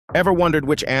Ever wondered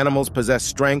which animals possess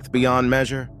strength beyond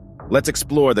measure? Let's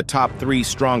explore the top 3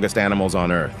 strongest animals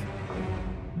on Earth.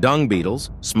 Dung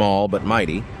beetles, small but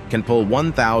mighty, can pull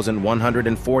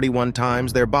 1,141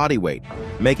 times their body weight,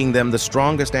 making them the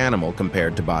strongest animal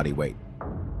compared to body weight.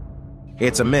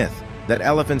 It's a myth that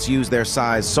elephants use their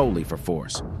size solely for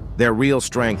force. Their real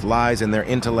strength lies in their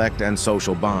intellect and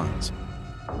social bonds.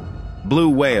 Blue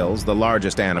whales, the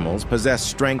largest animals, possess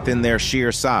strength in their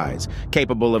sheer size,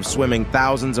 capable of swimming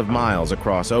thousands of miles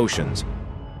across oceans.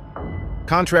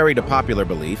 Contrary to popular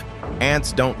belief,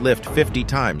 ants don't lift 50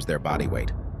 times their body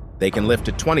weight. They can lift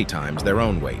to 20 times their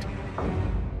own weight.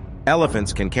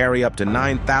 Elephants can carry up to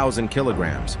 9,000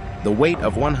 kilograms, the weight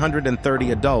of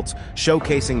 130 adults,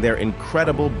 showcasing their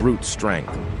incredible brute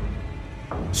strength.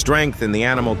 Strength in the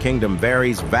animal kingdom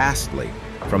varies vastly,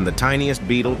 from the tiniest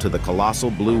beetle to the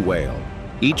colossal blue whale,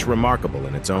 each remarkable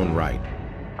in its own right.